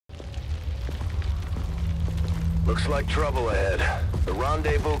Looks like trouble ahead. The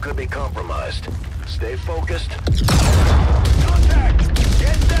rendezvous could be compromised. Stay focused. Contact!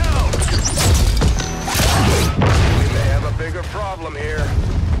 Get down! We may have a bigger problem here.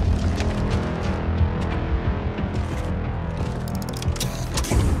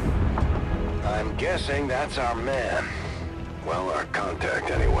 I'm guessing that's our man. Well, our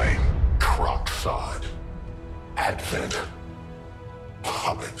contact anyway. Crocksod. Advent.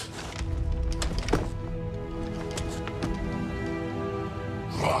 Puppet.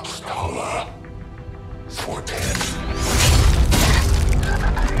 Roxtala. Fortet.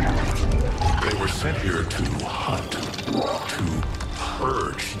 They were sent here to hunt, to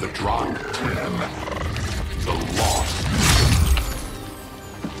purge the Drop 10, the Lost.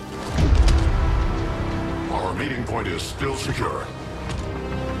 Our meeting point is still secure.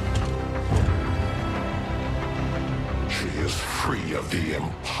 She is free of the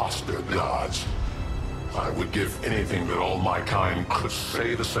imposter gods. I would give anything that all my kind could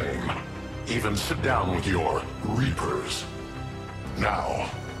say the same. Even sit down with your Reapers. Now,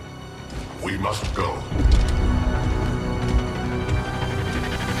 we must go.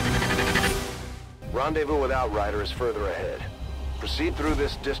 Rendezvous with Outrider is further ahead. Proceed through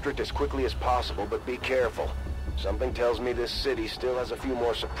this district as quickly as possible, but be careful. Something tells me this city still has a few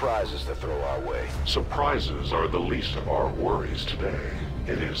more surprises to throw our way. Surprises are the least of our worries today.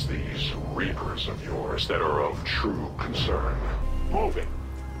 It is these Reapers of yours that are of true concern. Moving.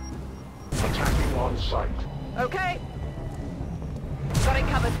 Attacking on sight. Okay. Got it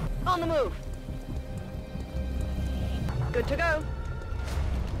covered. On the move. Good to go.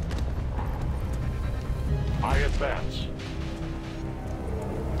 I advance.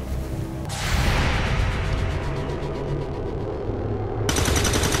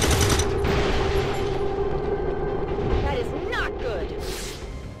 That is not good.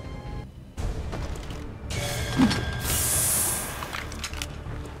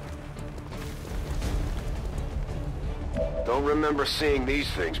 Don't remember seeing these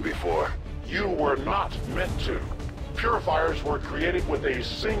things before. You were not meant to. Purifiers were created with a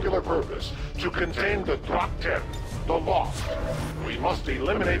singular purpose, to contain the Drop 10, the Lost. We must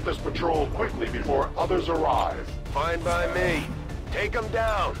eliminate this patrol quickly before others arrive. Fine by me. Take them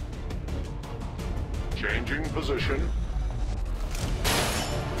down. Changing position.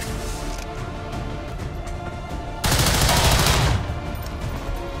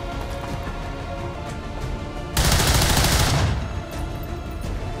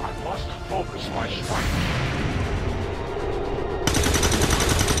 I must focus my strike.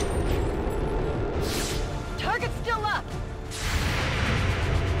 Target's still up.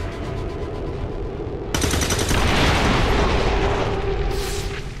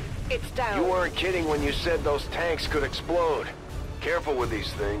 It's down. You weren't kidding when you said those tanks could explode. Careful with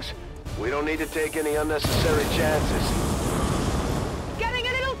these things. We don't need to take any unnecessary chances. Getting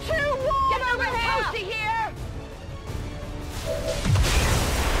a little too warm. Get over here. Toasty here.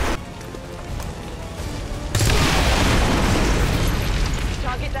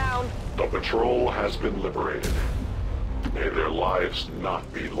 Target down. The patrol has been liberated. May their lives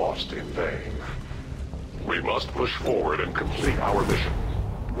not be lost in vain. We must push forward and complete our mission.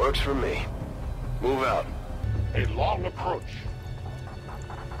 Works for me. Move out. A long approach.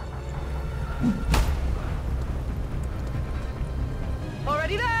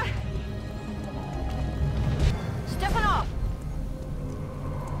 Already there. Stepping off.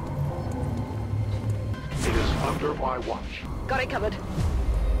 It is under my watch. Got it covered.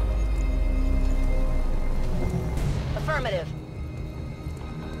 Affirmative.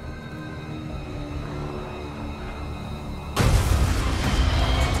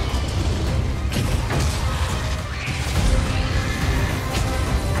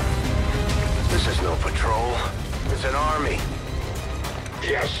 This is no patrol. It's an army.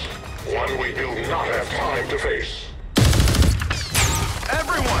 Yes, one we do not have time to face.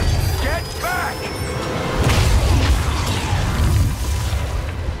 Everyone, get back!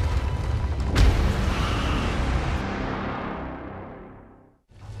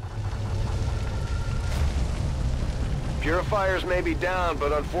 Purifiers may be down,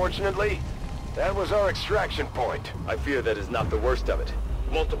 but unfortunately, that was our extraction point. I fear that is not the worst of it.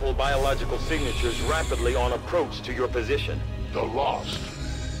 Multiple biological signatures rapidly on approach to your position. The Lost.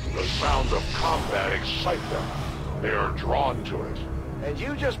 The sounds of combat excite them. They are drawn to it. And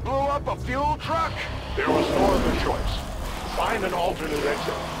you just blew up a fuel truck? There was no other choice. Find an alternate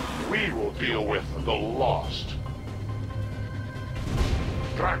exit. We will deal with the Lost.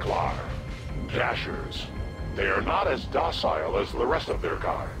 Draklar. Dashers. They are not as docile as the rest of their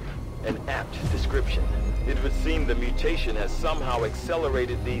kind. An apt description. It would seem the mutation has somehow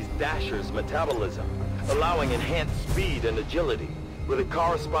accelerated these Dashers' metabolism, allowing enhanced speed and agility, with a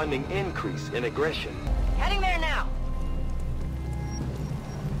corresponding increase in aggression. Heading there now.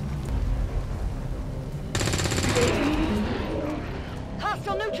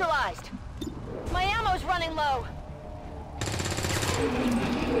 Hostile neutralized. My ammo's running low.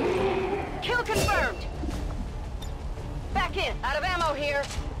 Kill confirmed. Back in. Out of ammo here.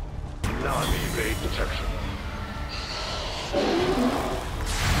 Non-evade detection.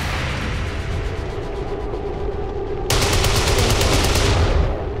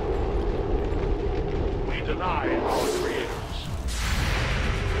 We deny our creators.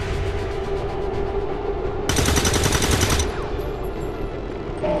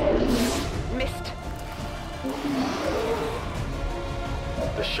 Missed.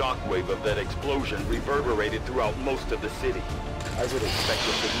 The shockwave of that explosion reverberated throughout most of the city. I would expect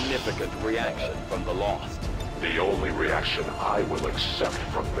a significant reaction from the Lost. The only reaction I will accept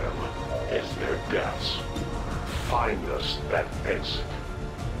from them is their deaths. Find us that exit.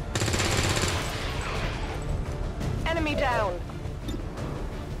 Enemy down.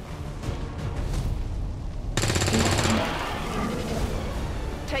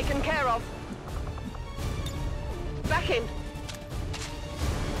 Taken care of. Back in.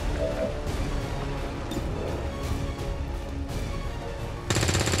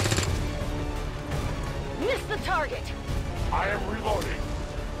 Missed the target. I am reloading.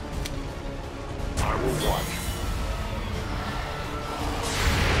 I will watch.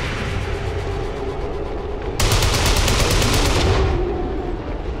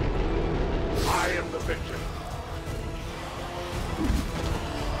 I am the victim.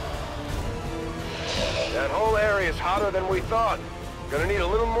 That whole area is hotter than we thought. Gonna need a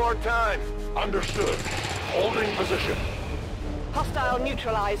little more time. Understood. Holding position. Hostile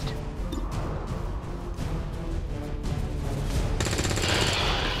neutralized.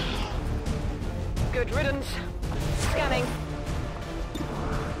 Good riddance. Scanning.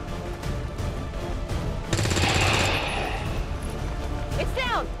 It's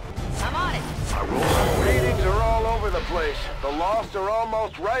down! I'm on it. I will Readings are all over the place. The Lost are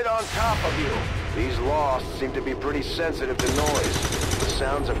almost right on top of you. These Lost seem to be pretty sensitive to noise. The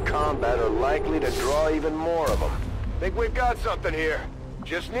sounds of combat are likely to draw even more of them. Think we've got something here.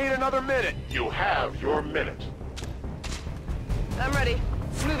 Just need another minute. You have your minute. I'm ready.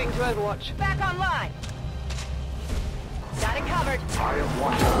 Moving to Overwatch. Back online. Got it covered. I am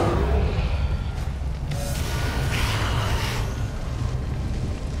watching.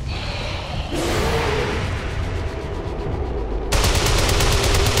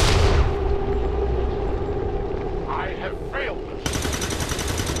 I have failed this.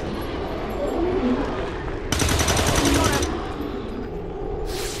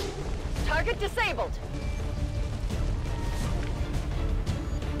 Target disabled.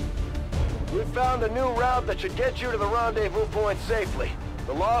 We found a new route that should get you to the rendezvous point safely.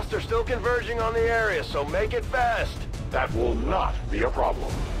 The Lost are still converging on the area, so make it fast. That will not be a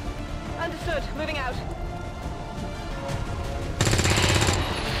problem. Understood. Moving out.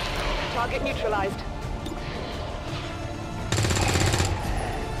 Target neutralized.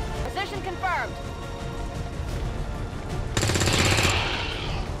 Position confirmed.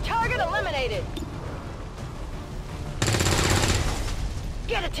 Target eliminated.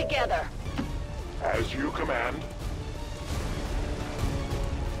 Get it together. As you command.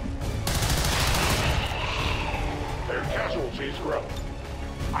 Their casualties grow.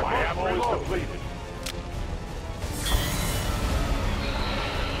 My ammo is depleted.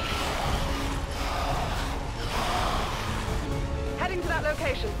 Heading to that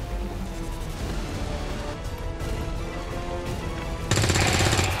location.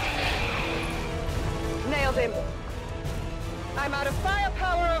 Nailed him. I'm out of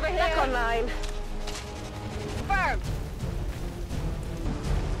firepower over here. Back online. Confirmed.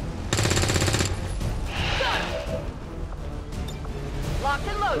 Done. Locked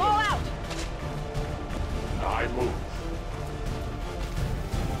and loaded. All out. I move.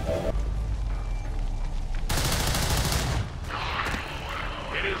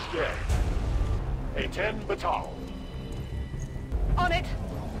 It is dead. A 10 batal. On it.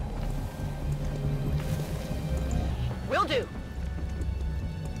 Will do.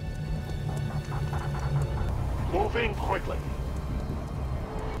 Moving quickly.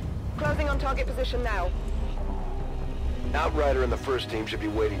 Closing on target position now. Outrider and the first team should be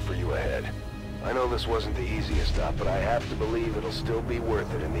waiting for you ahead. I know this wasn't the easiest stop, but I have to believe it'll still be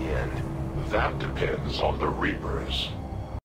worth it in the end. That depends on the Reapers.